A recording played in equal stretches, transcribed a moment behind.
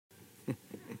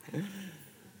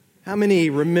How many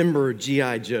remember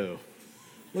G.I. Joe?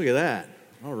 Look at that.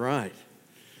 All right.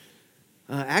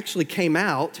 Actually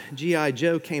G.I.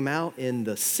 Joe came out in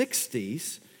the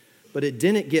 60s, but it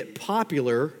didn't get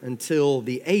popular until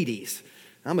the 80s.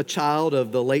 I'm a child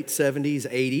of the late 70s,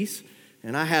 80s,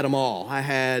 and I had them all. I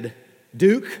had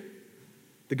Duke,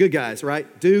 the good guys,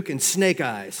 right? Duke and Snake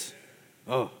Eyes.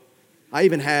 Oh, I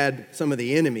even had some of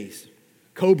the enemies.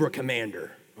 Cobra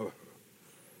Commander. Oh.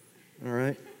 All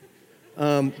right.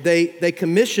 They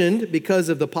commissioned, because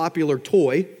of the popular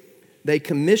toy, they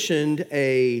commissioned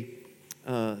a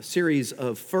series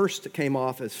of, first it came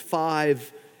off as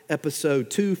 5-episode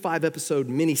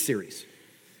miniseries.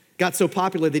 Got so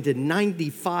popular they did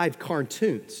 95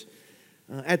 cartoons.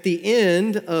 At the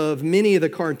end of many of the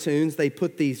cartoons, they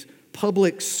put these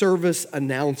public service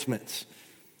announcements.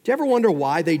 Do you ever wonder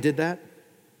why they did that?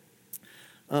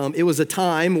 It was a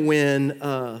time when,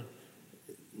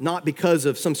 not because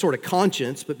of some sort of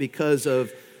conscience, but because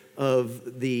of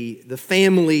the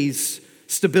family's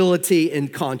stability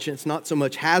and conscience, not so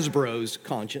much Hasbro's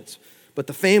conscience, but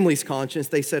the family's conscience,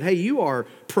 they said, hey, you are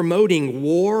promoting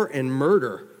war and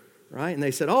murder, right? And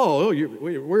they said,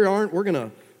 we're going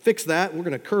to fix that. We're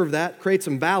going to curve that, create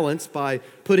some balance by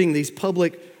putting these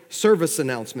public service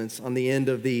announcements on the end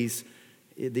of these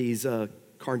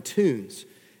cartoons.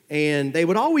 And they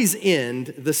would always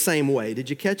end the same way. Did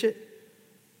you catch it?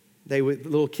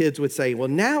 Little kids would say, well,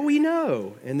 now we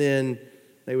know. And then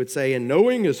they would say, and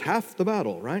knowing is half the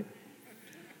battle, right?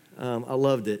 I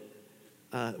loved it.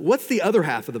 What's the other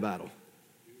half of the battle?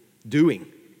 Doing.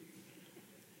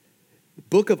 The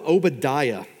book of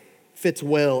Obadiah fits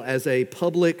well as a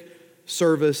public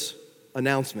service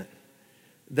announcement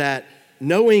that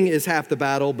knowing is half the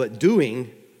battle, but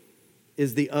doing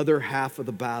is the other half of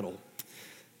the battle.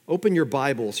 Open your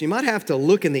Bibles. You might have to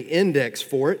look in the index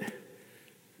for it,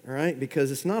 all right,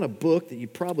 because it's not a book that you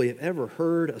probably have ever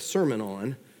heard a sermon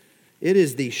on. It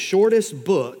is the shortest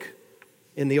book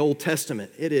in the Old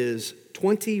Testament. It is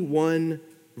 21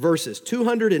 verses,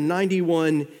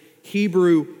 291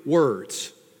 Hebrew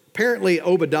words. Apparently,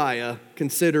 Obadiah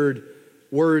considered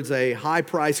words a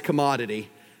high-priced commodity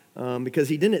because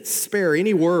he didn't spare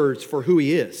any words for who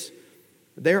he is.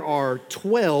 There are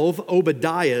 12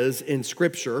 Obadiahs in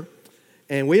Scripture,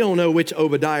 and we don't know which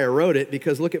Obadiah wrote it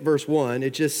because look at verse 1.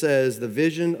 It just says, the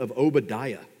vision of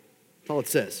Obadiah. That's all it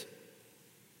says.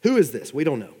 Who is this? We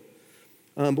don't know.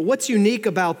 But what's unique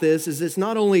about this is it's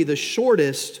not only the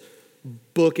shortest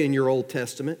book in your Old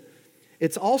Testament,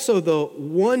 it's also the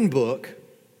one book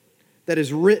that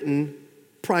is written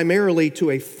primarily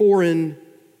to a foreign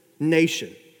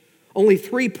nation. Only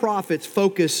 3 prophets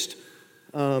focused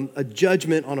a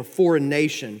judgment on a foreign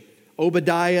nation: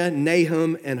 Obadiah,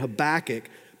 Nahum, and Habakkuk.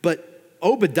 But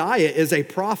Obadiah is a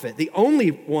prophet, the only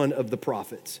one of the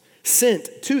prophets sent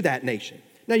to that nation.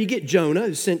 Now you get Jonah,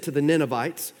 who's sent to the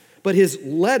Ninevites, but his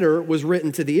letter was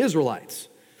written to the Israelites.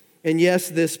 And yes,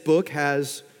 this book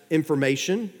has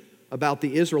information about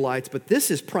the Israelites, but this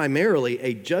is primarily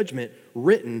a judgment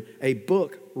written, a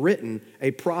book written,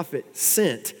 a prophet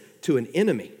sent to an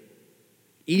enemy,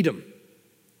 Edom.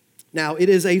 Now, it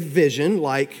is a vision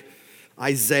like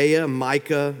Isaiah,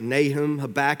 Micah, Nahum,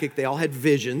 Habakkuk. They all had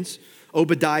visions.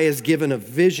 Obadiah is given a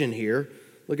vision here.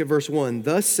 Look at verse 1.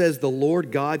 Thus says the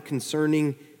Lord God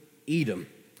concerning Edom.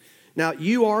 Now,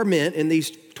 you are meant in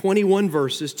these 21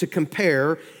 verses to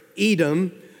compare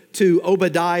Edom to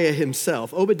Obadiah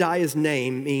himself. Obadiah's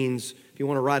name means, if you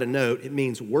want to write a note, it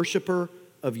means worshiper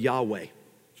of Yahweh.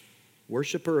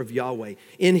 Worshiper of Yahweh.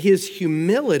 In his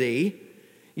humility,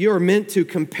 you are meant to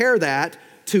compare that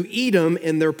to Edom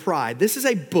and their pride. This is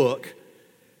a book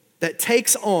that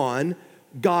takes on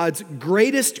God's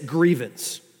greatest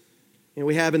grievance. And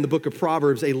we have in the book of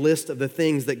Proverbs a list of the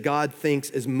things that God thinks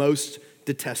is most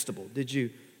detestable. Did you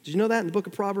know that in the book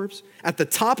of Proverbs? At the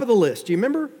top of the list, do you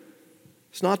remember?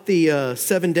 It's not the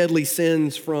 7 deadly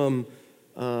sins from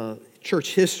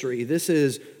church history. This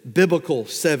is biblical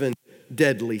 7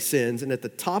 deadly sins. And at the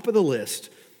top of the list,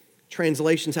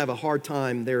 translations have a hard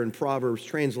time there in Proverbs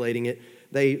translating it.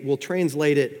 They will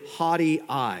translate it haughty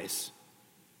eyes,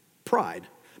 pride.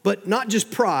 But not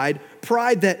just pride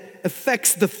that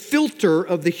affects the filter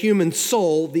of the human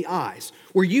soul, the eyes,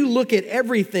 where you look at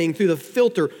everything through the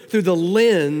filter, through the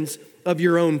lens of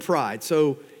your own pride.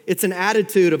 So it's an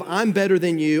attitude of I'm better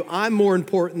than you, I'm more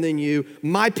important than you,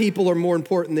 my people are more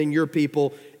important than your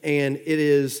people, and it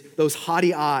is those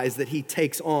haughty eyes that he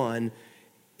takes on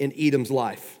in Edom's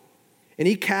life. And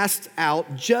he casts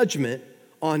out judgment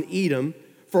on Edom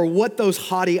for what those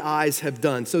haughty eyes have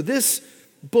done. So this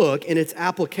book and its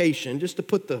application, just to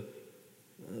put the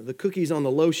the cookies on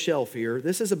the low shelf here.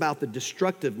 This is about the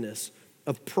destructiveness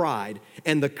of pride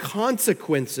and the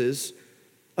consequences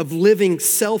of living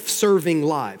self-serving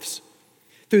lives.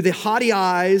 Through the haughty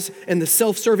eyes and the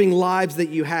self-serving lives that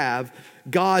you have,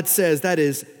 God says that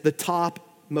is the top,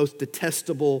 most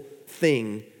detestable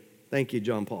thing. Thank you,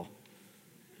 John Paul.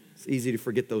 It's easy to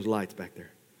forget those lights back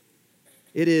there.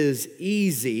 It is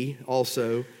easy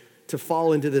also to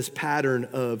fall into this pattern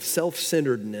of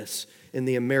self-centeredness in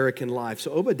the American life.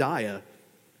 So Obadiah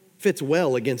fits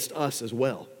well against us as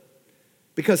well,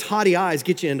 because haughty eyes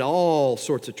get you into all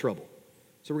sorts of trouble.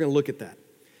 So we're going to look at that.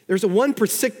 There's one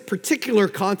particular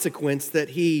consequence that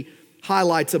he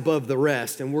highlights above the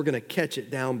rest, and we're going to catch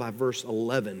it down by verse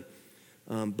 11,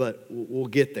 but we'll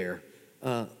get there.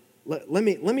 Let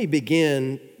me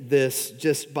begin this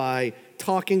just by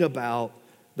talking about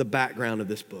the background of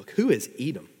this book. Who is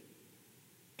Edom?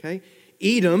 Okay,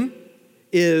 Edom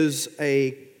is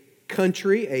a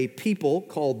country, a people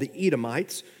called the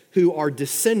Edomites, who are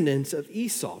descendants of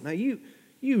Esau. Now you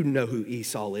know who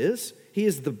Esau is. He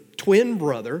is the twin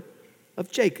brother of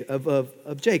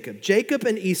Jacob. Jacob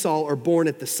and Esau are born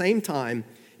at the same time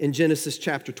in Genesis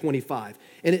chapter 25.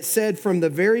 And it said from the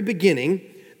very beginning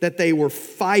that they were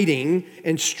fighting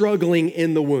and struggling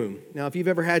in the womb. Now, if you've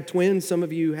ever had twins, some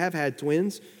of you have had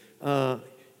twins.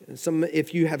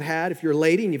 If you're a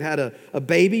lady and you've had a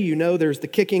baby, you know there's the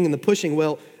kicking and the pushing.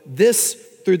 Well,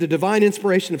 through the divine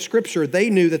inspiration of Scripture, they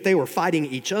knew that they were fighting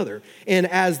each other. And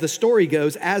as the story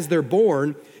goes, as they're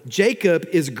born, Jacob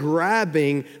is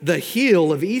grabbing the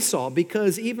heel of Esau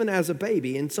because even as a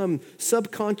baby, in some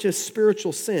subconscious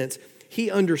spiritual sense,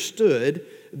 he understood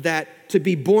that to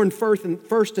be born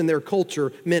first in their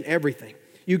culture meant everything.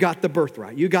 You got the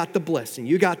birthright, you got the blessing,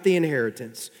 you got the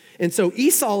inheritance. And so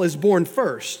Esau is born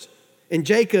first, and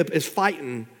Jacob is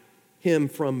fighting him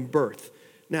from birth.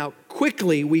 Now,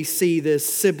 quickly we see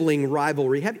this sibling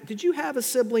rivalry. Did you have a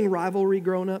sibling rivalry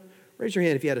growing up? Raise your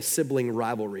hand if you had a sibling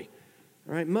rivalry.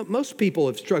 All right, most people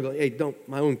have struggled. Hey,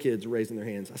 my own kids are raising their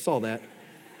hands. I saw that.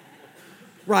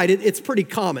 Right, it's pretty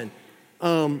common.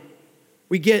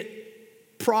 We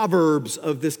get proverbs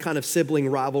of this kind of sibling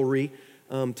rivalry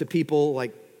to people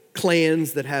like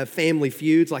clans that have family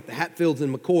feuds, like the Hatfields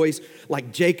and McCoys,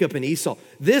 like Jacob and Esau.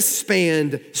 This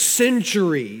spanned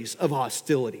centuries of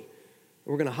hostility.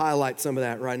 We're going to highlight some of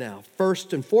that right now.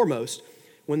 First and foremost,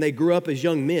 when they grew up as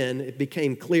young men, it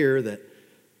became clear that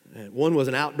one was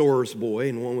an outdoors boy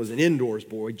and one was an indoors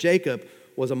boy. Jacob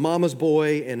was a mama's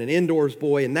boy and an indoors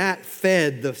boy, and that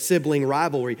fed the sibling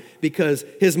rivalry because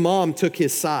his mom took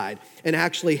his side and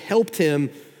actually helped him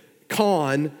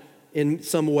con in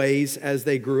some ways as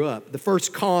they grew up. The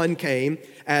first con came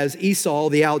as Esau,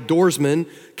 the outdoorsman,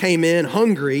 came in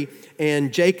hungry,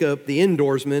 and Jacob, the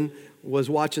indoorsman, was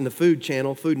watching the Food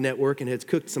Network, and had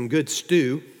cooked some good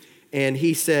stew. And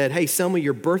he said, hey, sell me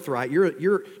your birthright.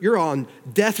 You're on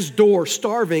death's door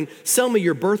starving. Sell me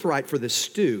your birthright for this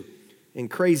stew. And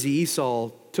crazy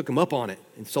Esau took him up on it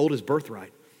and sold his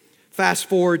birthright. Fast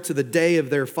forward to the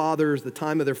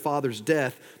time of their father's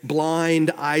death, blind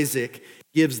Isaac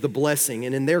gives the blessing.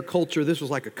 And in their culture, this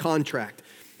was like a contract.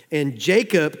 And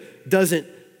Jacob doesn't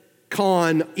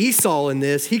con Esau in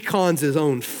this. He cons his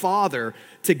own father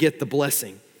to get the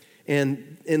blessing.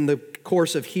 And in the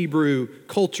course of Hebrew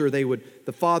culture,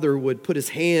 the father would put his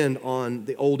hand on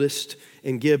the oldest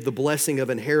and give the blessing of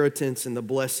inheritance and the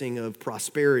blessing of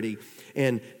prosperity.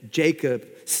 And Jacob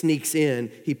sneaks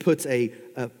in. He puts a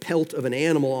pelt of an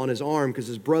animal on his arm because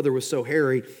his brother was so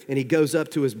hairy, and he goes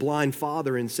up to his blind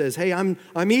father and says, hey, I'm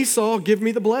Esau, give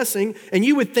me the blessing. And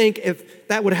you would think if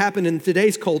that would happen in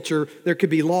today's culture, there could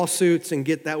be lawsuits and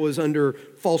that was under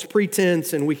false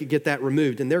pretense, and we could get that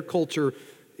removed. In their culture,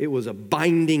 it was a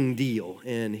binding deal,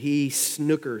 and he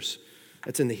snookers.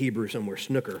 That's in the Hebrew somewhere,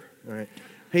 snooker. All right,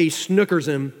 he snookers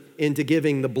him into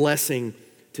giving the blessing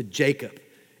to Jacob.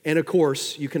 And of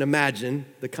course, you can imagine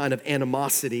the kind of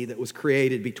animosity that was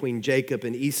created between Jacob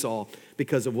and Esau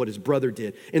because of what his brother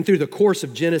did. And through the course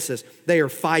of Genesis, they are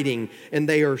fighting and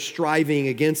they are striving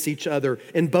against each other,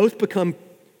 and both become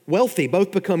wealthy,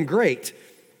 both become great.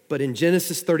 But in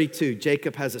Genesis 32,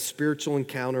 Jacob has a spiritual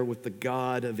encounter with the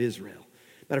God of Israel.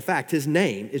 Matter of fact, his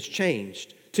name is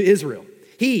changed to Israel.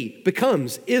 He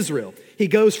becomes Israel. He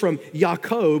goes from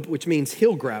Yaakov, which means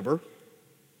heel grabber,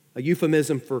 a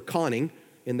euphemism for conning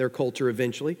in their culture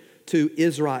eventually, to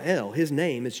Israel. His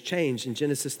name is changed in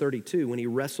Genesis 32. When he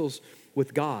wrestles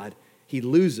with God, he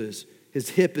loses.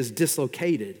 His hip is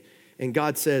dislocated. And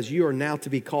God says, you are now to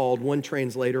be called, one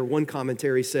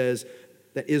commentary says,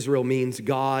 that Israel means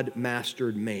God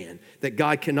mastered man, that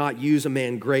God cannot use a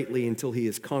man greatly until he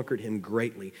has conquered him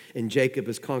greatly. And Jacob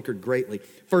has conquered greatly.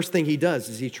 First thing he does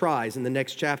is he tries in the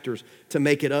next chapters to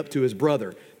make it up to his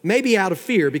brother. Maybe out of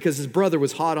fear because his brother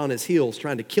was hot on his heels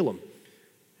trying to kill him.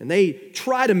 And they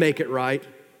try to make it right,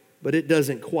 but it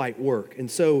doesn't quite work.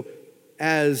 And so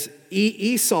as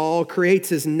Esau creates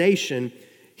his nation,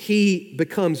 he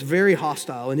becomes very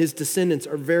hostile, and his descendants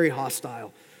are very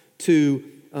hostile to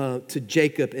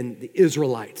Jacob and the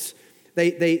Israelites.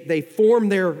 They form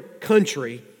their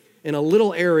country in a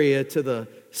little area to the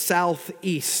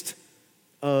southeast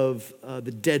of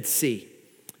the Dead Sea.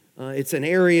 It's an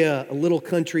area, a little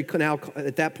country now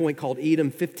at that point called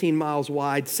Edom, 15 miles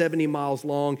wide, 70 miles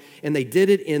long, and they did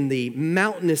it in the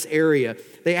mountainous area.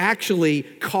 They actually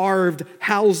carved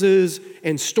houses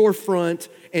and storefront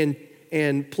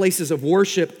and places of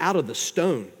worship out of the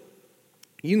stone.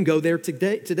 You can go there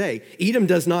today. Edom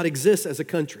does not exist as a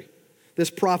country. This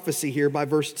prophecy here by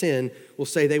verse 10 will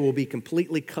say they will be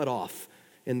completely cut off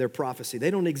in their prophecy.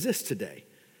 They don't exist today,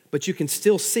 but you can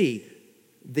still see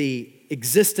the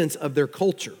existence of their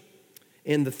culture.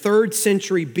 In the 3rd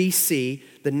century BC,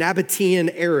 the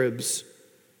Nabatean Arabs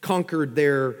conquered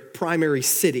their primary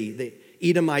city, the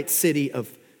Edomite city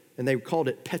and they called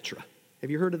it Petra. Have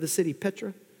you heard of the city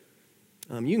Petra?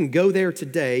 You can go there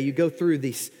today. You go through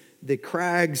the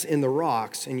crags in the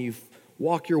rocks, and you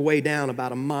walk your way down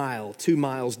about a mile, 2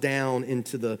 miles down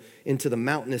into the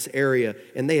mountainous area,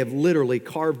 and they have literally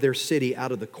carved their city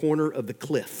out of the corner of the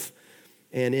cliff.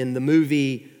 And in the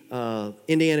movie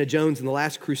Indiana Jones and the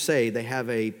Last Crusade, they have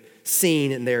a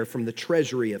scene in there from the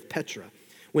treasury of Petra.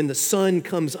 When the sun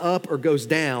comes up or goes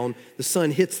down, the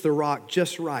sun hits the rock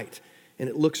just right, and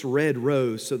it looks red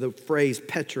rose. So the phrase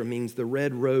Petra means the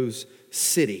red rose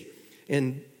city.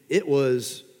 And it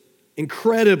was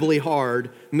incredibly hard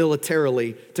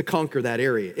militarily to conquer that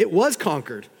area. It was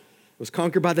conquered. It was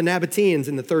conquered by the Nabateans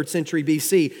in the 3rd century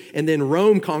BC, and then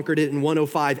Rome conquered it in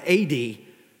 105 AD.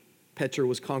 Petra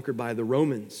was conquered by the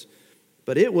Romans.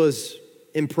 But it was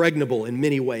impregnable in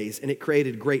many ways, and it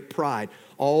created great pride.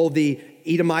 All the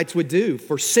Edomites would do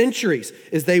for centuries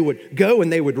is they would go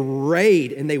and they would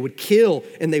raid and they would kill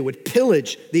and they would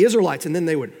pillage the Israelites, and then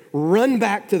they would run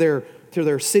back to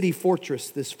their city fortress,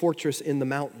 this fortress in the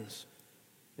mountains.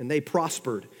 And they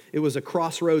prospered. It was a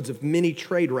crossroads of many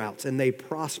trade routes, and they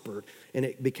prospered, and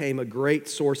it became a great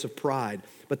source of pride.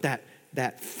 But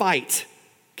that fight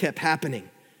kept happening,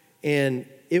 and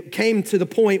it came to the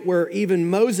point where even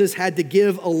Moses had to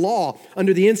give a law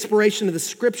under the inspiration of the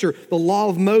scripture. The law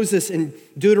of Moses in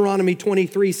Deuteronomy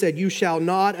 23 said, "You shall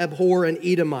not abhor an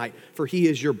Edomite, for he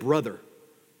is your brother."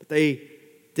 But they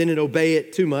didn't obey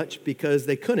it too much because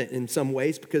they couldn't in some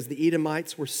ways, because the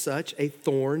Edomites were such a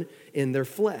thorn in their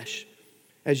flesh.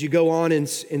 As you go on in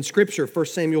scripture,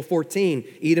 1 Samuel 14,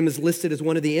 Edom is listed as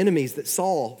one of the enemies that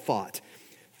Saul fought.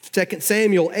 2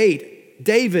 Samuel 8,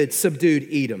 David subdued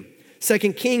Edom.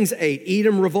 2 Kings 8,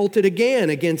 Edom revolted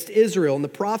again against Israel, and the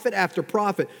prophet after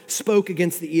prophet spoke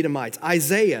against the Edomites.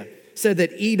 Isaiah said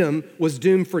that Edom was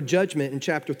doomed for judgment in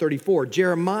chapter 34.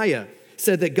 Jeremiah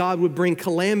said that God would bring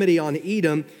calamity on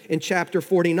Edom in chapter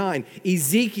 49.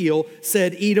 Ezekiel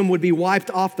said Edom would be wiped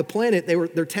off the planet.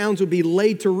 Their towns would be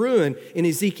laid to ruin in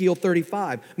Ezekiel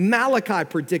 35. Malachi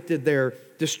predicted their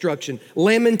destruction.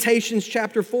 Lamentations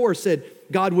chapter 4 said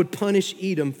God would punish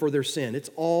Edom for their sin.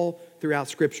 It's all throughout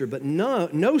Scripture, but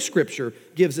no Scripture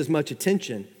gives as much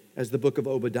attention as the book of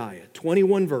Obadiah.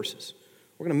 21 verses.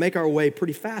 We're going to make our way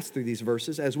pretty fast through these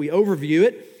verses. As we overview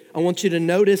it, I want you to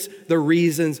notice the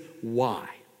reasons why.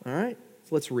 All right?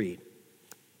 So let's read.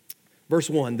 Verse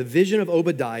 1, the vision of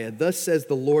Obadiah, thus says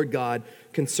the Lord God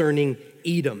concerning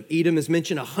Edom. Edom is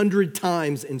mentioned 100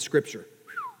 times in Scripture.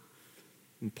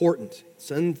 Important.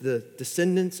 The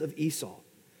descendants of Esau.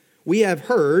 We have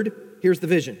heard, here's the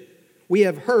vision. We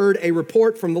have heard a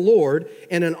report from the Lord,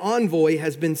 and an envoy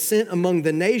has been sent among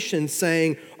the nations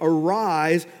saying,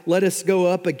 "Arise, let us go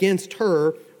up against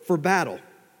her for battle."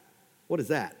 What is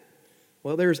that?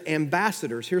 Well, there's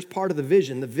ambassadors. Here's part of the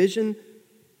vision. The vision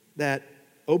that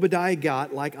Obadiah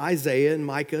got, like Isaiah and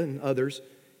Micah and others,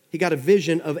 he got a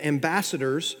vision of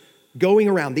ambassadors going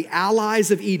around, the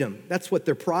allies of Edom. That's what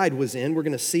their pride was in. We're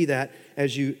going to see that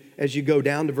as you go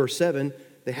down to verse 7.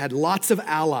 They had lots of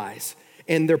allies,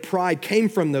 and their pride came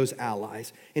from those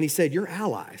allies. And he said, your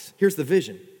allies, here's the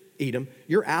vision, Edom,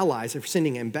 your allies are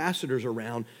sending ambassadors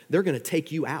around. They're going to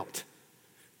take you out.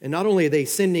 And not only are they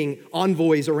sending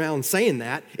envoys around saying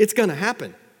that, it's going to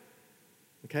happen.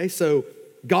 Okay, so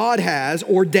God has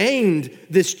ordained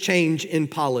this change in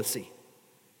policy.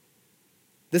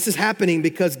 This is happening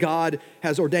because God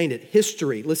has ordained it.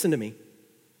 History, listen to me.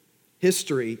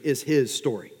 History is his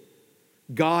story.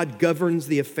 God governs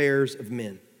the affairs of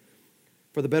men.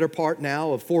 For the better part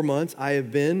now of 4 months, I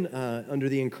have been, under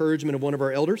the encouragement of one of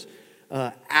our elders,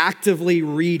 actively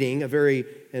reading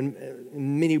in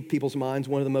many people's minds,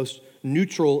 one of the most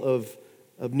neutral of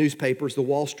newspapers, the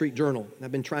Wall Street Journal.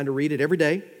 I've been trying to read it every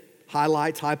day,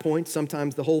 highlights, high points,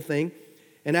 sometimes the whole thing.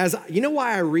 And you know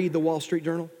why I read the Wall Street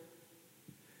Journal?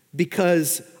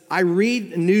 Because I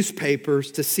read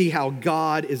newspapers to see how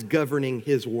God is governing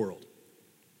his world.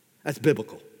 That's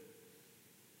biblical.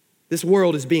 This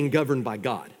world is being governed by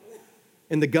God.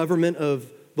 And the government of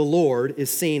the Lord is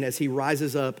seen as he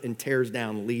rises up and tears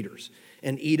down leaders.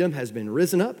 And Edom has been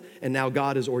risen up, and now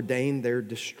God has ordained their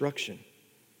destruction.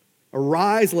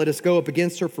 Arise, let us go up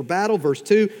against her for battle. Verse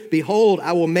 2, behold,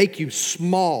 I will make you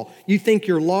small. You think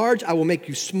you're large, I will make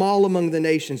you small among the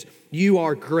nations. You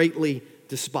are greatly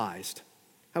despised.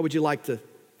 How would you like to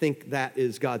think that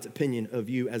is God's opinion of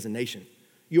you as a nation?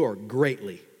 You are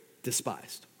greatly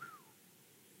despised.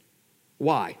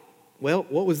 Why? Well,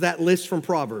 what was that list from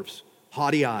Proverbs?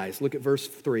 Haughty eyes. Look at verse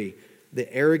 3.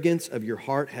 The arrogance of your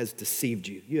heart has deceived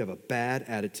you. You have a bad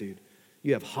attitude.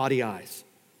 You have haughty eyes.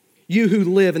 You who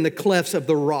live in the clefts of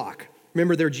the rock.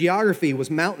 Remember, their geography was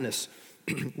mountainous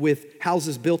with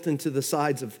houses built into the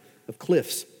sides of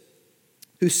cliffs.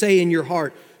 Who say in your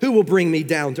heart, who will bring me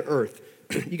down to earth?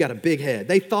 You got a big head.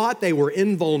 They thought they were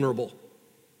invulnerable.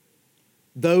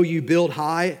 Though you build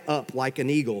high up like an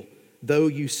eagle, though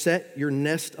you set your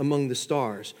nest among the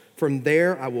stars, from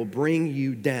there I will bring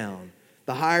you down.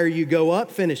 The higher you go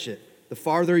up, finish it. The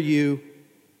farther you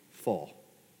fall.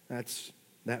 That's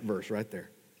that verse right there.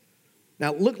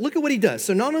 Now look at what he does.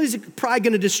 So not only is pride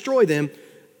going to destroy them,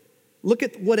 look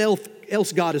at what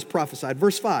else God has prophesied.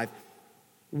 Verse 5,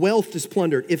 wealth is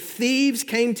plundered. If thieves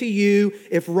came to you,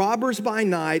 if robbers by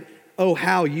night, oh,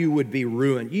 how you would be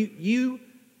ruined. You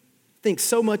think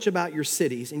so much about your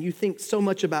cities and you think so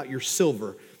much about your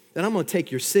silver that I'm going to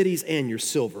take your cities and your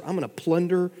silver. I'm going to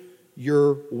plunder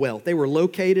your wealth. They were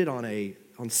located on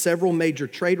several major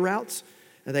trade routes.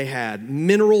 They had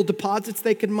mineral deposits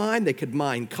they could mine. They could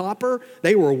mine copper.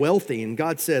 They were wealthy, and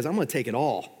God says, I'm going to take it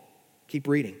all. Keep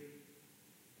reading.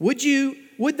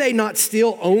 Would they not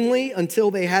steal only until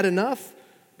they had enough?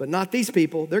 But not these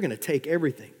people. They're going to take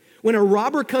everything. When a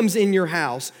robber comes in your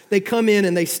house, they come in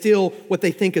and they steal what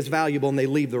they think is valuable and they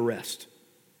leave the rest.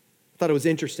 I thought it was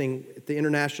interesting. The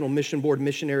International Mission Board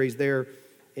missionaries there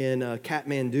in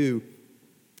Kathmandu,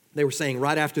 they were saying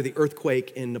right after the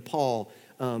earthquake in Nepal,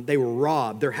 they were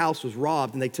robbed. Their house was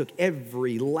robbed, and they took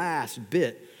every last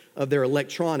bit of their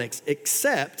electronics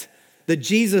except the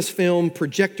Jesus Film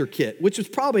projector kit, which was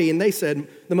probably, and they said,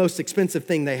 the most expensive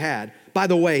thing they had. By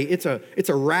the way, it's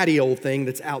a ratty old thing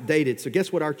that's outdated. So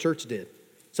guess what our church did?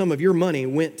 Some of your money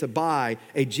went to buy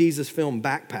a Jesus Film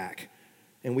backpack,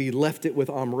 and we left it with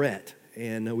Amret,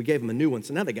 and we gave them a new one.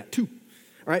 So now they got two.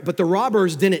 All right, but the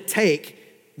robbers didn't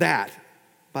take that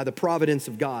by the providence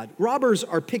of God. Robbers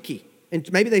are picky. And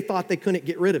maybe they thought they couldn't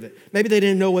get rid of it. Maybe they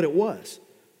didn't know what it was.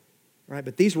 Right?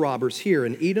 But these robbers here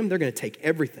in Edom, they're going to take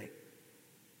everything.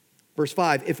 Verse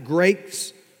 5, if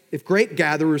grape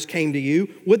gatherers came to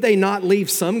you, would they not leave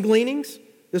some gleanings?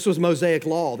 This was Mosaic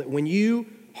law, that when you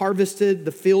harvested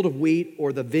the field of wheat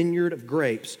or the vineyard of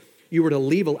grapes, you were to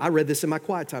leave. I read this in my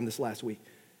quiet time this last week.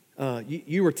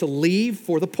 You were to leave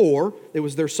for the poor. It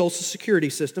was their social security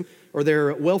system or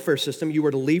their welfare system. You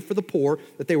were to leave for the poor,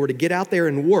 that they were to get out there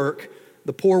and work.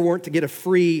 The poor weren't to get a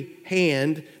free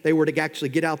hand. They were to actually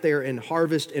get out there and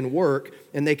harvest and work,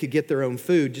 and they could get their own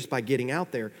food just by getting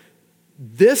out there.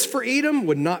 This for Edom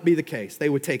would not be the case. They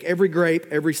would take every grape,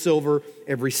 every silver,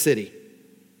 every city.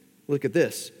 Look at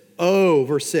this. Oh,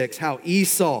 verse 6, how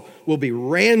Esau will be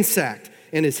ransacked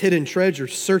and his hidden treasure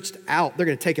searched out. They're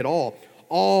going to take it all.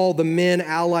 All the men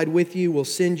allied with you will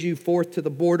send you forth to the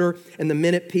border, and the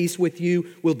men at peace with you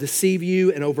will deceive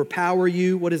you and overpower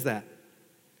you. What is that?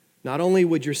 Not only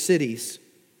would your cities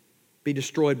be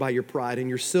destroyed by your pride and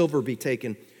your silver be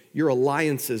taken, your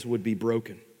alliances would be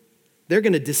broken. They're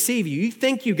going to deceive you. You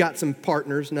think you got some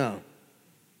partners? No.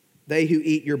 They who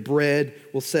eat your bread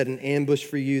will set an ambush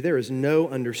for you. There is no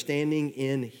understanding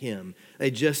in him. They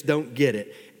just don't get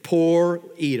it. Poor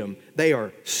Edom. They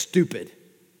are stupid.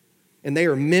 And they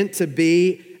are meant to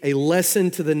be a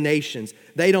lesson to the nations.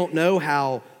 They don't know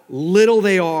how little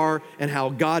they are and how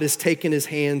God has taken his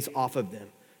hands off of them.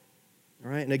 All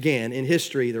right, and again, in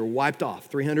history, they're wiped off.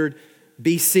 300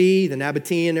 BC, the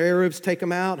Nabatean Arabs take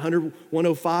them out.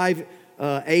 105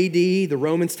 AD, the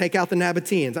Romans take out the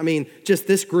Nabateans. I mean, just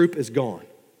this group is gone.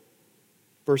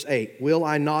 Verse 8, will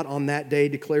I not on that day,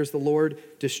 declares the Lord,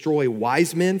 destroy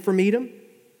wise men from Edom?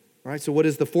 All right, so what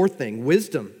is the fourth thing?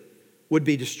 Wisdom. would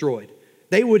be destroyed.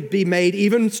 They would be made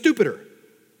even stupider,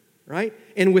 right?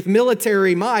 And with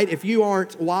military might, if you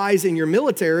aren't wise in your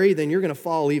military, then you're going to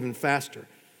fall even faster.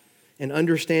 And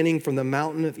understanding from the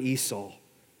mountain of Esau,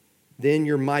 then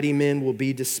your mighty men will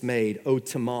be dismayed, O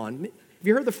Teman. Have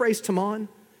you heard the phrase Teman?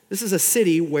 This is a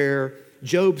city where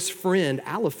Job's friend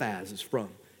Eliphaz is from.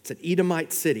 It's an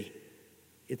Edomite city.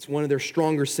 It's one of their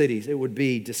stronger cities. It would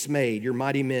be dismayed. Your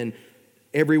mighty men,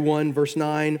 everyone, verse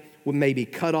 9, may be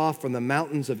cut off from the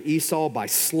mountains of Esau by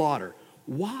slaughter.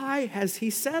 Why has he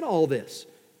said all this?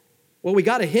 Well, we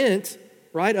got a hint,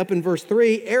 right, up in verse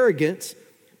 3, arrogance.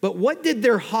 But what did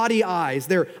their haughty eyes,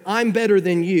 their I'm better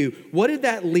than you, what did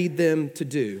that lead them to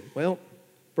do? Well,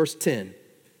 verse 10,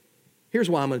 here's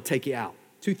why I'm going to take you out.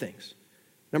 Two things.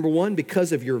 Number one,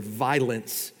 because of your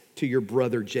violence to your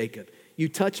brother Jacob. You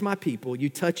touch my people, you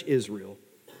touch Israel.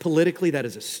 Politically, that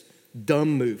is a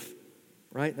dumb move,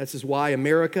 right? This is why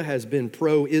America has been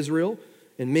pro-Israel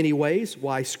in many ways,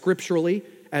 why scripturally,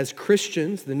 as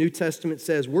Christians, the New Testament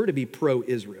says we're to be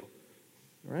pro-Israel,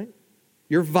 right?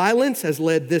 Your violence has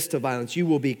led this to violence. You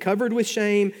will be covered with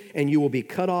shame, and you will be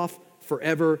cut off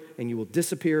forever, and you will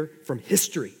disappear from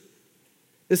history.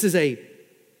 This is a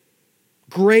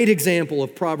great example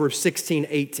of Proverbs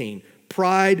 16:18.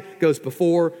 Pride goes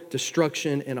before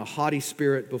destruction, and a haughty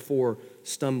spirit before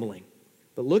stumbling.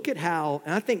 But look at how,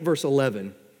 and I think verse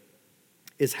 11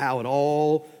 is how it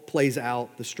all plays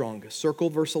out the strongest. Circle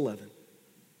verse 11.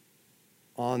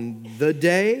 On the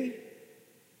day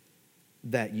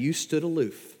that you stood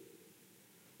aloof,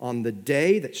 on the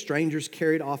day that strangers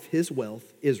carried off his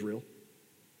wealth, Israel,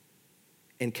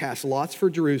 and cast lots for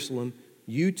Jerusalem,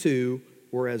 you too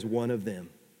were as one of them.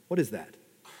 What is that?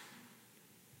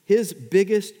 His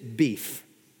biggest beef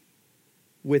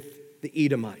with the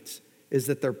Edomites is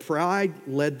that their pride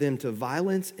led them to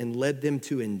violence and led them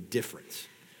to indifference.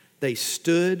 They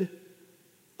stood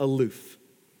aloof.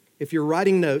 If you're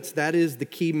writing notes, that is the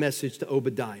key message to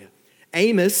Obadiah.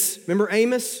 Amos, remember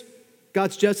Amos?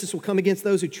 God's justice will come against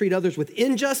those who treat others with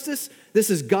injustice. This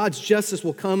is God's justice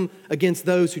will come against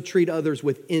those who treat others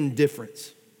with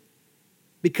indifference.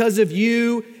 Because of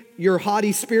you, your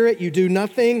haughty spirit, you do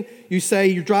nothing. You say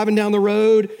you're driving down the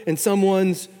road and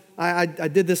I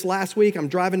did this last week. I'm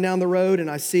driving down the road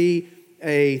and I see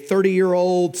a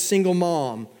 30-year-old single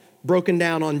mom broken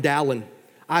down on Dallin.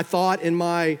 I thought in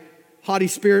my haughty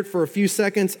spirit for a few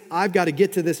seconds, I've got to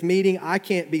get to this meeting. I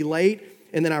can't be late.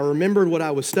 And then I remembered what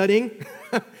I was studying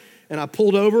and I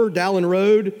pulled over. Dallin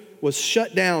Road was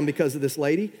shut down because of this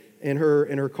lady in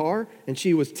her car, and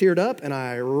she was teared up, and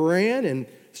I ran and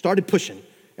started pushing.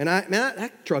 And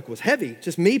that truck was heavy,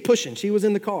 just me pushing. She was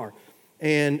in the car.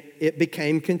 And it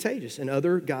became contagious. And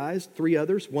other guys, 3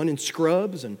 others, one in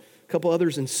scrubs and a couple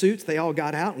others in suits, they all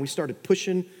got out and we started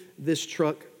pushing this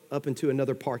truck up into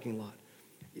another parking lot.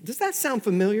 Does that sound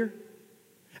familiar?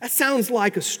 That sounds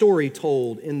like a story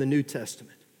told in the New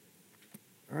Testament.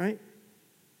 All right?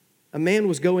 A man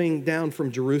was going down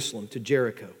from Jerusalem to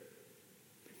Jericho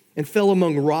and fell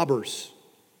among robbers.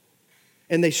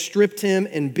 And they stripped him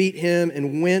and beat him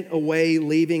and went away,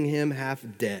 leaving him half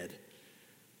dead.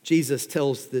 Jesus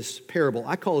tells this parable.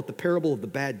 I call it the parable of the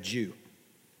bad Jew,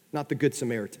 not the Good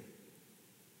Samaritan.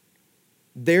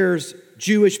 There's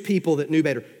Jewish people that knew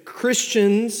better.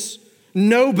 Christians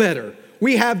know better.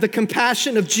 We have the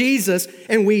compassion of Jesus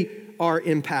and we are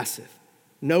impassive.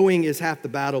 Knowing is half the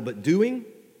battle, but doing,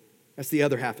 that's the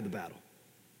other half of the battle.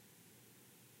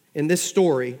 In this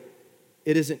story,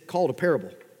 it isn't called a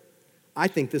parable. I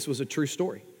think this was a true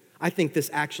story. I think this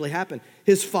actually happened.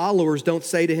 His followers don't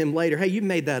say to him later, hey, you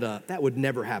made that up. That would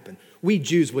never happen. We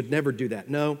Jews would never do that.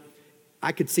 No,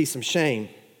 I could see some shame.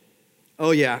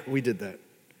 Oh yeah, we did that.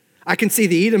 I can see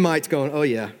the Edomites going, oh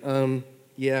yeah,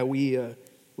 we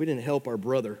didn't help our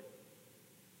brother.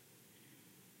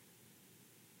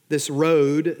 This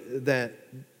road that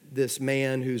this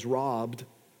man who's robbed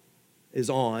is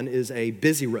on is a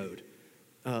busy road.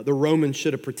 The Romans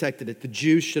should have protected it. The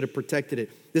Jews should have protected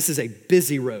it. This is a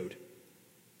busy road.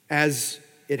 As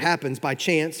it happens, by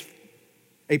chance,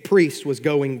 a priest was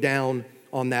going down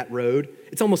on that road.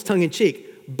 It's almost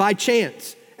tongue-in-cheek. By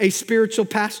chance, a spiritual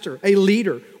pastor, a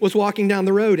leader, was walking down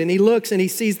the road, and he looks and he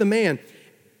sees the man,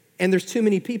 and there's too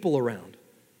many people around.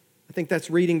 I think that's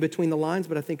reading between the lines,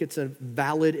 but I think it's a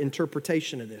valid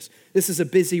interpretation of this. This is a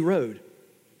busy road.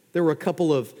 There were a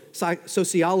couple of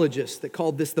sociologists that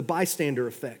called this the bystander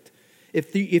effect.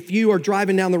 If you are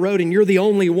driving down the road and you're the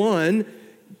only one,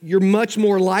 you're much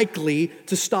more likely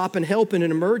to stop and help in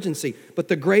an emergency. But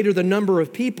the greater the number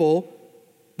of people,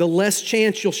 the less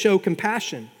chance you'll show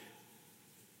compassion.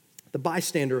 The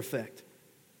bystander effect.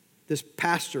 This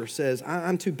pastor says,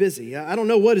 I'm too busy. I don't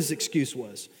know what his excuse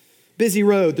was. Busy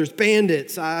road, there's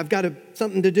bandits, I've got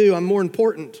something to do, I'm more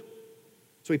important.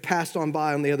 So he passed on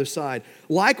by on the other side.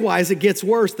 Likewise, it gets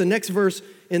worse. The next verse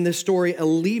in this story, a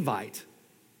Levite.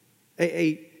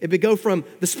 It would go from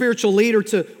the spiritual leader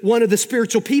to one of the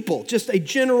spiritual people, just a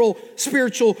general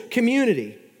spiritual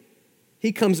community.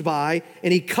 He comes by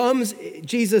and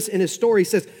Jesus in his story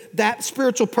says, that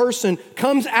spiritual person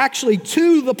comes actually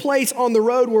to the place on the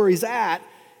road where he's at,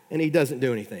 and he doesn't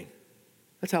do anything.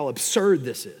 That's how absurd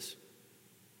this is.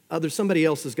 Somebody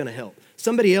else is going to help.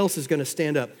 Somebody else is going to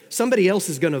stand up. Somebody else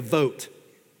is going to vote.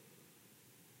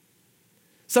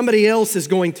 Somebody else is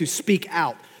going to speak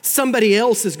out. Somebody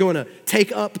else is going to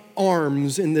take up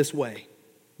arms in this way,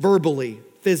 verbally,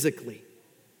 physically.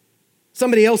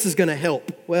 Somebody else is going to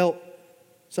help. Well,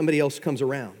 somebody else comes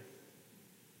around.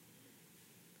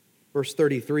 Verse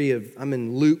 33 I'm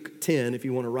in Luke 10, if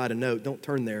you want to write a note, don't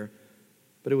turn there.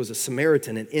 But it was a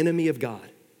Samaritan, an enemy of God.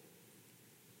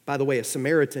 By the way, a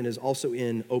Samaritan is also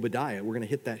in Obadiah. We're going to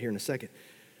hit that here in a second.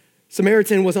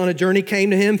 Samaritan was on a journey, came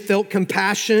to him, felt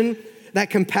compassion. That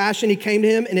compassion, he came to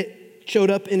him, and it showed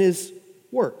up in his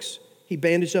works. He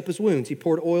bandaged up his wounds. He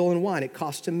poured oil and wine. It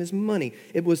cost him his money.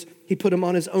 He put him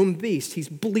on his own beast. He's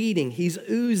bleeding. He's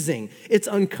oozing. It's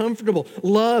uncomfortable.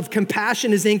 Love,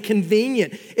 compassion is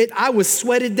inconvenient. I was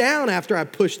sweated down after I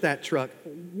pushed that truck.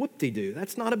 Whoop-de-doo.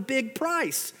 That's not a big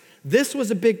price. This was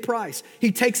a big price.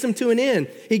 He takes him to an inn.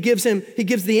 He gives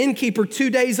the innkeeper 2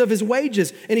 days of his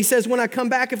wages. And he says, when I come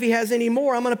back, if he has any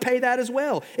more, I'm going to pay that as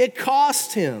well. It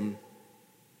cost him.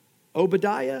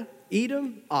 Obadiah,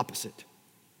 Edom, opposite.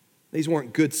 These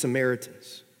weren't good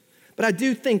Samaritans. But I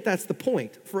do think that's the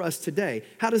point for us today.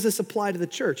 How does this apply to the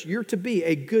church? You're to be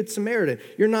a good Samaritan.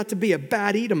 You're not to be a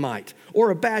bad Edomite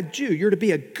or a bad Jew. You're to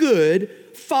be a good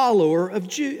follower of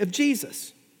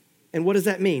Jesus. And what does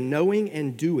that mean? Knowing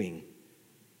and doing.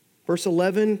 Verse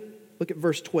 11, look at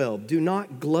verse 12. Do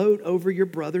not gloat over your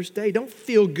brother's day. Don't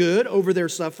feel good over their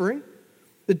suffering,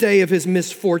 the day of his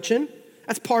misfortune.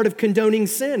 That's part of condoning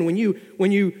sin. When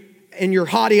you in your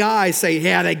haughty eyes say,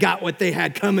 yeah, they got what they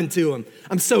had coming to them.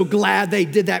 I'm so glad they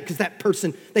did that because that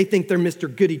person, they think they're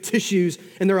Mr. Goody Tissues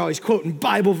and they're always quoting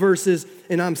Bible verses,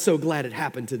 and I'm so glad it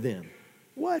happened to them.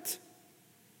 What?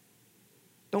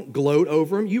 Don't gloat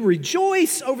over them. You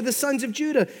rejoice over the sons of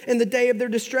Judah in the day of their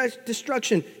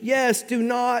destruction. Yes, do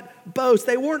not boast.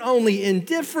 They weren't only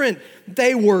indifferent,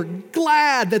 they were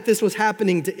glad that this was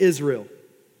happening to Israel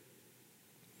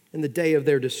in the day of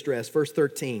their distress. Verse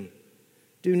 13.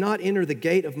 Do not enter the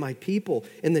gate of my people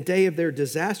in the day of their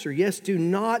disaster. Yes, do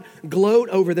not gloat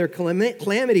over their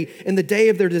calamity in the day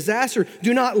of their disaster.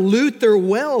 Do not loot their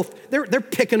wealth. They're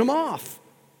picking them off.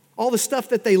 All the stuff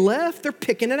that they left, they're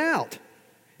picking it out.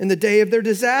 In the day of their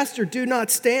disaster, do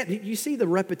not stand. You see the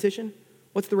repetition?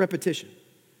 What's the repetition?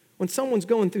 When someone's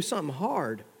going through something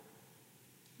hard,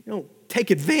 you don't take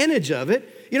advantage of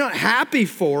it. You're not happy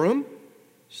for them.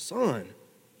 Son.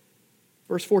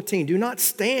 Verse 14, do not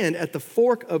stand at the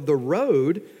fork of the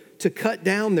road to cut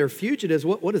down their fugitives.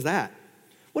 What is that?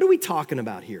 What are we talking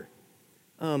about here?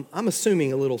 I'm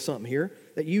assuming a little something here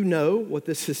that you know what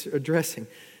this is addressing.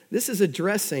 This is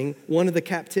addressing one of the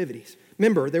captivities.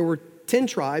 Remember, there were 12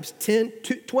 tribes. 10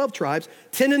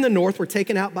 in the north were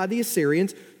taken out by the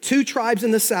Assyrians. 2 tribes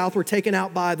in the south were taken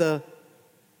out by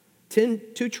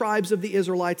two tribes of the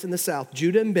Israelites in the south,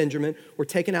 Judah and Benjamin, were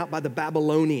taken out by the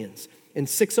Babylonians in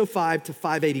 605 to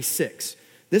 586.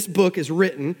 This book is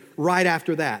written right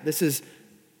after that. This is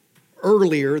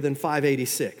earlier than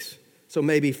 586, so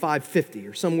maybe 550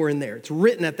 or somewhere in there. It's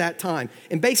written at that time.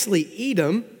 And basically,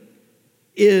 Edom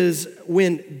is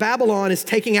when Babylon is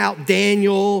taking out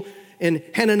Daniel and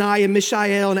Hananiah,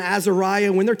 Mishael, and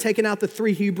Azariah, when they're taking out the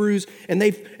 3 Hebrews, and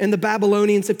the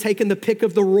Babylonians have taken the pick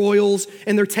of the royals,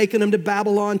 and they're taking them to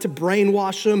Babylon to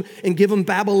brainwash them and give them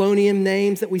Babylonian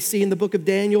names that we see in the book of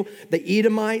Daniel. The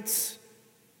Edomites,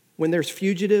 when there's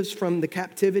fugitives from the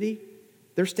captivity,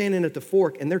 they're standing at the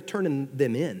fork and they're turning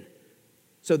them in.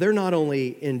 So they're not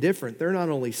only indifferent, they're not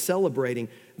only celebrating,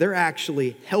 they're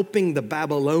actually helping the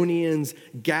Babylonians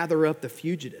gather up the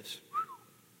fugitives.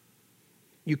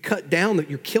 You cut down that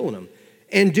you're killing them.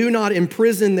 And do not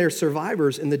imprison their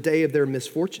survivors in the day of their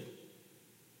misfortune.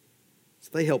 So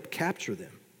they help capture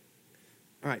them.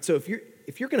 All right, so if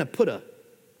you're going to put a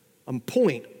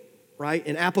point, right,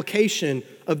 an application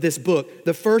of this book,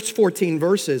 the first 14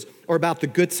 verses are about the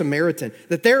Good Samaritan,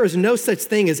 that there is no such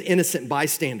thing as innocent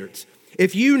bystanders.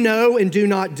 If you know and do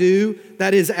not do,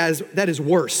 that is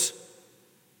worse.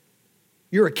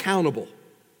 You're accountable.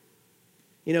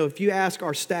 You know, if you ask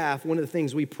our staff, one of the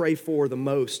things we pray for the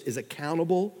most is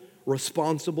accountable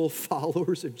responsible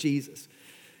followers of Jesus.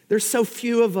 There's so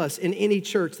few of us in any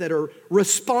church that are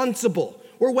responsible.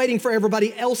 We're waiting for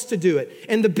everybody else to do it.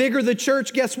 And the bigger the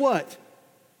church, guess what?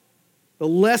 The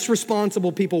less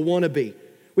responsible people want to be.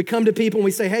 We come to people and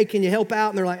we say, hey, can you help out?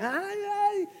 And they're like,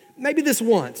 maybe this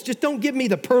once. Just don't give me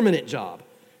the permanent job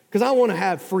because I want to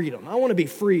have freedom. I want to be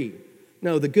free.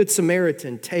 No, the Good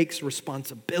Samaritan takes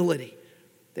responsibility.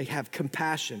 They have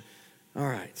compassion. All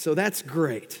right, so that's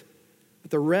great.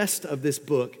 But the rest of this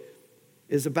book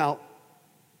is about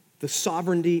the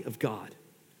sovereignty of God.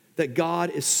 That God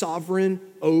is sovereign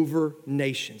over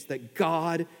nations. That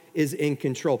God is in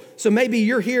control. So maybe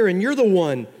you're here and you're the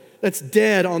one that's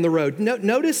dead on the road.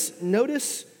 Notice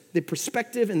the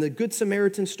perspective in the Good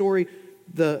Samaritan story.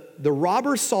 The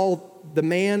robber saw the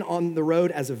man on the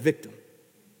road as a victim.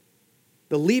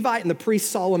 The Levite and the priest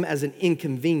saw him as an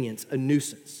inconvenience, a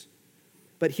nuisance.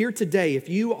 But here today, if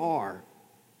you are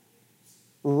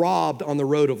robbed on the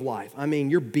road of life, I mean,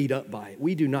 you're beat up by it.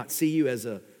 We do not see you as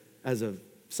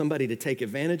somebody to take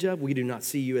advantage of. We do not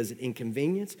see you as an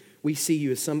inconvenience. We see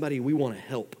you as somebody we want to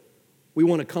help. We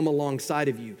want to come alongside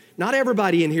of you. Not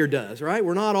everybody in here does, right?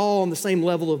 We're not all on the same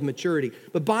level of maturity.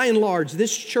 But by and large,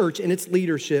 this church and its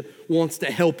leadership wants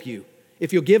to help you.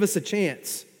 If you'll give us a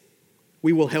chance,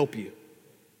 we will help you.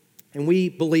 And we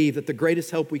believe that the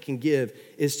greatest help we can give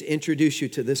is to introduce you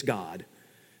to this God,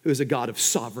 who is a God of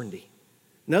sovereignty.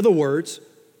 In other words,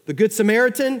 the Good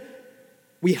Samaritan,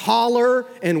 we holler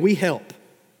and we help.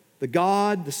 The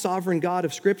God, the sovereign God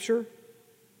of Scripture,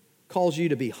 calls you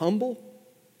to be humble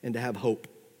and to have hope.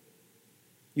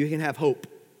 You can have hope.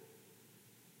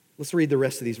 Let's read the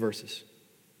rest of these verses.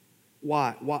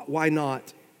 Why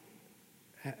not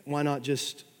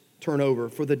just turn over?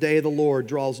 For the day of the Lord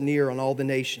draws near on all the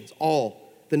nations.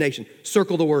 All the nations.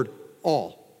 Circle the word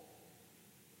all.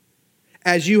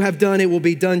 As you have done, it will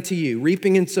be done to you.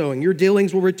 Reaping and sowing. Your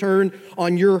dealings will return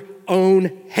on your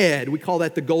own head. We call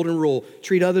that the golden rule.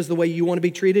 Treat others the way you want to be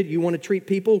treated. You want to treat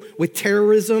people with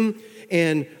terrorism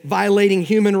and violating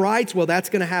human rights? Well, that's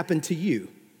going to happen to you.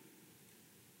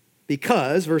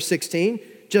 Because, verse 16,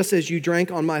 just as you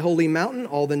drank on my holy mountain,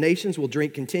 all the nations will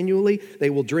drink continually.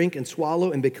 They will drink and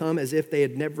swallow and become as if they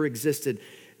had never existed.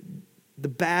 The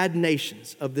bad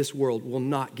nations of this world will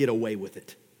not get away with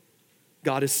it.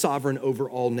 God is sovereign over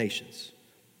all nations.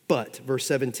 But, verse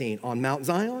 17, on Mount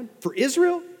Zion, for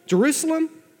Israel, Jerusalem,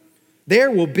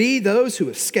 there will be those who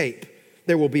escape.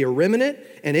 There will be a remnant,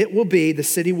 and the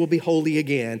city will be holy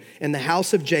again. And the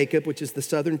house of Jacob, which is the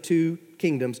southern two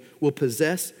kingdoms, will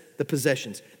possess the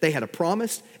possessions. They had a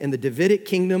promise, and the Davidic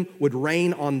kingdom would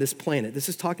reign on this planet. This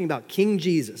is talking about King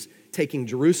Jesus taking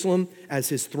Jerusalem as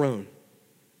his throne.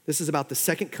 This is about the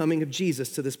second coming of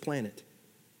Jesus to this planet.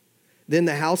 Then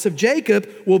the house of Jacob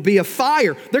will be a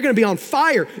fire. They're going to be on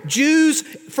fire. Jews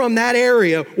from that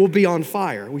area will be on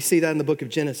fire. We see that in the book of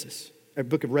Genesis, or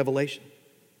book of Revelation.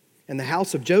 And the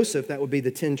house of Joseph, that would be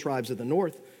the 10 tribes of the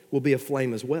north, will be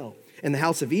aflame as well. And the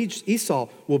house of Esau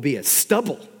will be as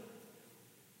stubble.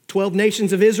 12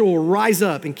 nations of Israel will rise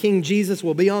up, and King Jesus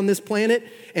will be on this planet,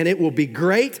 and it will be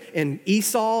great, and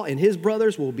Esau and his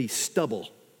brothers will be stubble,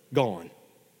 gone.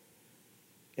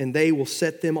 And they will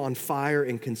set them on fire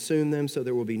and consume them, so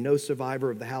there will be no survivor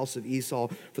of the house of Esau,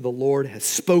 for the Lord has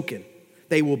spoken.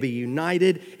 They will be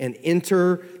united and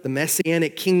enter the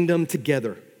Messianic kingdom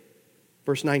together.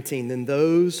 Verse 19, then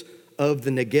those of the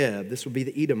Negev, this will be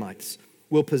the Edomites,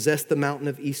 will possess the mountain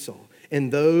of Esau,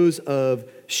 and those of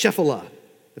Shephelah,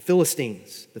 the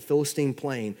Philistines, the Philistine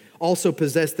plain, also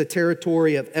possess the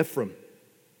territory of Ephraim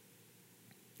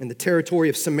and the territory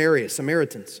of Samaria,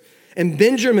 Samaritans. And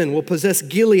Benjamin will possess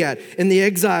Gilead and the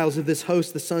exiles of this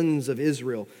host, the sons of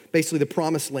Israel, basically the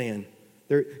promised land.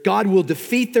 God will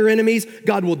defeat their enemies,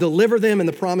 God will deliver them, and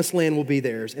the promised land will be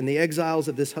theirs. And the exiles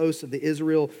of this host of the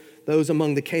Israel, those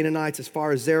among the Canaanites as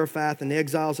far as Zarephath, and the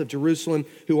exiles of Jerusalem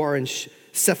who are in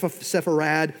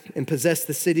Sepharad and possess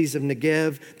the cities of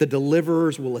Negev, the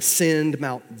deliverers will ascend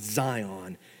Mount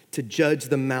Zion to judge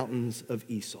the mountains of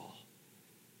Esau.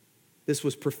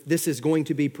 This is going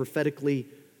to be prophetically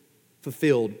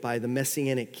fulfilled by the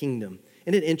Messianic kingdom.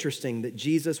 Isn't it interesting that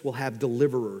Jesus will have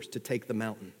deliverers to take the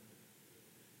mountain?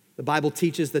 The Bible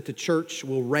teaches that the church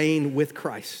will reign with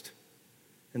Christ,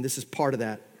 and this is part of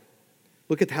that.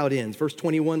 Look at how it ends. Verse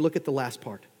 21, look at the last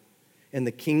part. And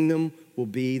the kingdom will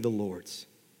be the Lord's.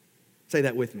 Say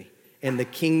that with me. And the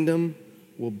kingdom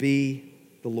will be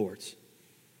the Lord's.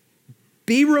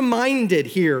 Be reminded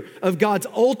here of God's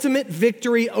ultimate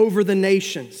victory over the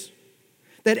nations.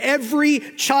 That every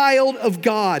child of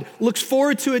God looks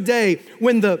forward to a day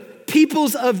when the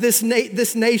peoples of this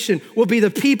nation will be the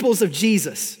peoples of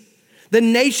Jesus. The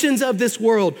nations of this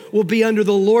world will be under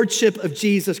the lordship of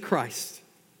Jesus Christ.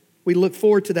 We look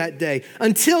forward to that day.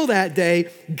 Until that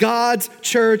day, God's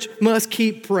church must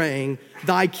keep praying,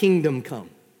 thy kingdom come.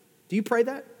 Do you pray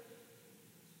that?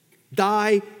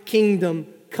 Thy kingdom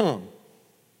come.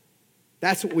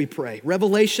 That's what we pray.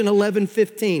 Revelation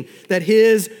 11:15, that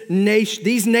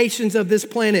these nations of this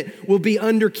planet will be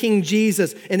under King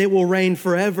Jesus, and it will reign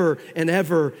forever and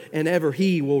ever and ever.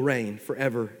 He will reign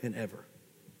forever and ever.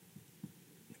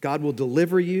 God will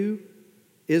deliver you,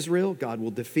 Israel. God will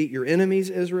defeat your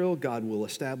enemies, Israel. God will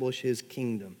establish his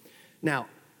kingdom. Now,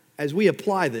 as we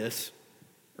apply this,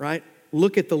 right,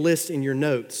 look at the list in your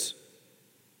notes,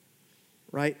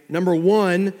 right? Number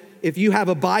one, if you have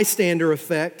a bystander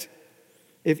effect,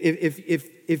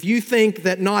 if you think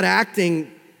that not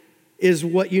acting is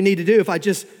what you need to do, if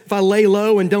I lay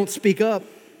low and don't speak up,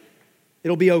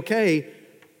 it'll be okay,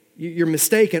 you're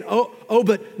mistaken.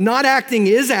 But not acting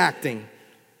is acting.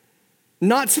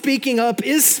 Not speaking up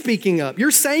is speaking up. You're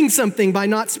saying something by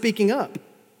not speaking up.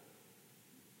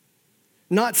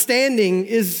 Not standing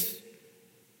is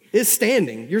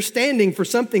standing. You're standing for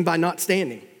something by not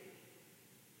standing.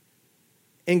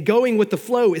 And going with the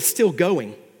flow is still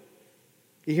going.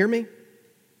 You hear me?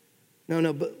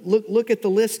 No, but look at the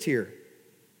list here.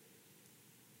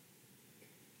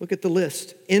 Look at the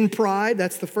list. In pride,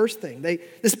 that's the first thing.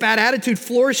 This bad attitude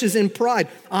flourishes in pride.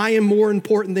 I am more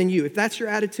important than you. If that's your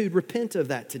attitude, repent of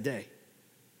that today.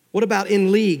 What about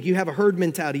in league? You have a herd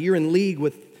mentality. You're in league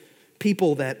with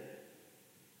people that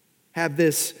have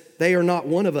this they are not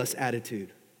one of us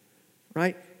attitude,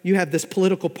 right? You have this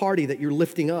political party that you're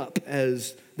lifting up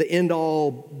as the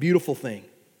end-all beautiful thing.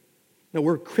 No,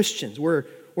 we're Christians. We're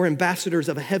ambassadors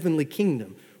of a heavenly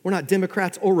kingdom. We're not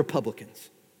Democrats or Republicans.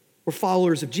 We're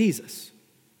followers of Jesus.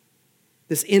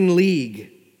 This in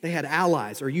league, they had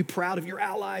allies. Are you proud of your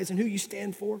allies and who you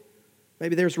stand for?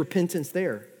 Maybe there's repentance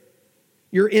there.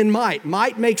 You're in might.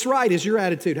 Might makes right is your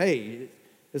attitude. Hey,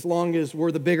 as long as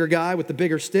we're the bigger guy with the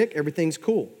bigger stick, everything's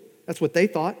cool. That's what they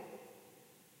thought.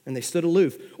 And they stood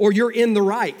aloof. Or you're in the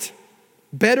right.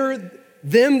 Better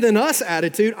them than us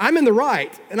attitude. I'm in the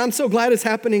right, and I'm so glad it's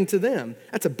happening to them.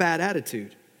 That's a bad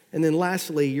attitude. And then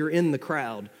lastly, you're in the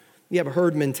crowd. You have a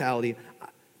herd mentality.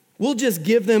 We'll just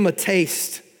give them a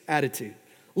taste attitude.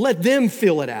 Let them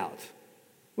feel it out.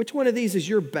 Which one of these is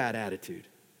your bad attitude?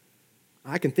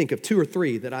 I can think of 2 or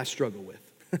 3 that I struggle with.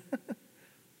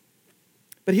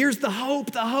 But here's the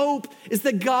hope. The hope is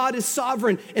that God is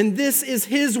sovereign, and this is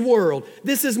his world.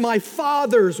 This is my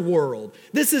Father's world.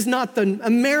 This is not the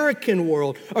American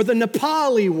world or the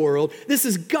Nepali world. This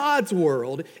is God's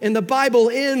world. And the Bible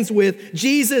ends with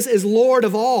Jesus is Lord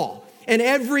of all, and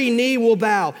every knee will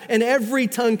bow and every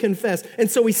tongue confess. And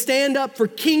so we stand up for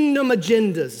kingdom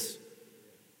agendas.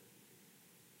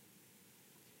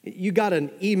 You got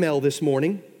an email this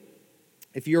morning,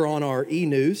 if you're on our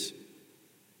e-news,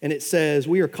 and it says,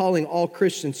 we are calling all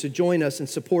Christians to join us in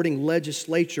supporting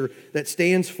legislature that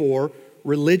stands for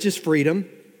religious freedom,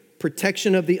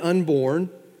 protection of the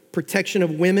unborn, protection of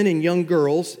women and young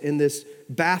girls in this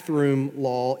bathroom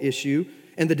law issue,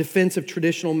 and the defense of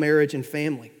traditional marriage and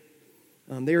family.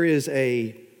 There is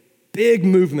a big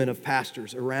movement of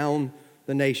pastors around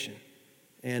the nation.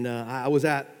 And I was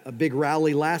at a big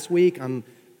rally last week. I'm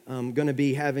going to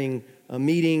be having a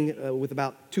meeting with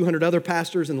about 200 other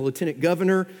pastors and the lieutenant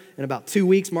governor in about 2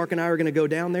 weeks. Mark and I are going to go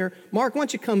down there. Mark, why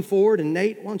don't you come forward? And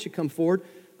Nate, why don't you come forward?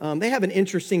 They have an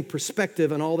interesting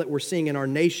perspective on all that we're seeing in our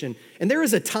nation. And there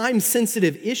is a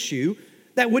time-sensitive issue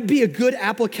that would be a good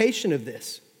application of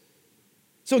this.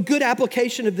 So a good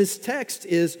application of this text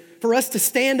is for us to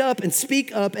stand up and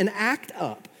speak up and act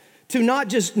up, to not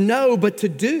just know, but to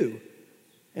do.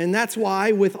 And that's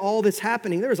why with all this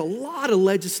happening, there's a lot of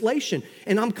legislation.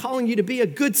 And I'm calling you to be a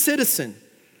good citizen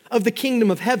of the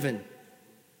kingdom of heaven.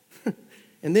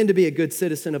 And then to be a good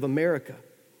citizen of America.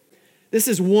 This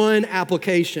is one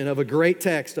application of a great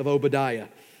text of Obadiah.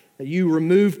 That you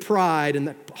remove pride and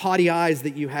the haughty eyes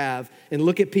that you have and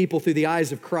look at people through the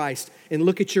eyes of Christ and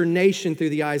look at your nation through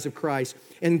the eyes of Christ.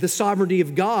 And the sovereignty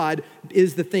of God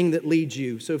is the thing that leads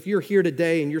you. So if you're here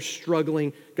today and you're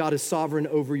struggling, God is sovereign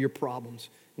over your problems.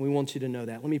 And we want you to know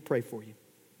that. Let me pray for you.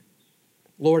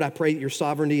 Lord, I pray that your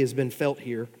sovereignty has been felt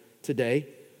here today.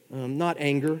 Not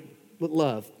anger, but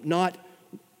love. Not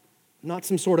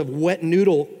some sort of wet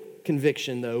noodle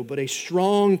conviction, though, but a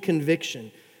strong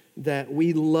conviction that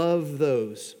we love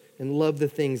those and love the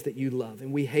things that you love,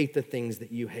 and we hate the things that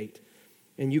you hate.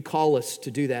 And you call us to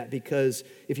do that because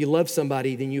if you love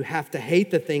somebody, then you have to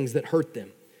hate the things that hurt them.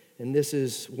 And this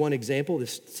is one example,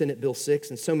 this Senate Bill 6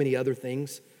 and so many other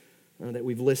things that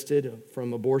we've listed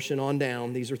from abortion on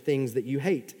down. These are things that you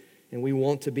hate. and we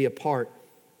want to be a part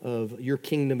of your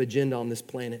kingdom agenda on this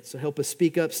planet. So help us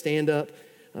speak up, stand up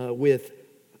with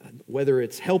whether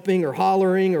it's helping or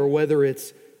hollering or whether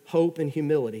it's hope and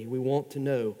humility. We want to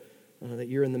know that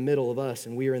you're in the middle of us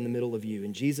and we are in the middle of you.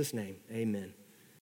 In Jesus' name, amen.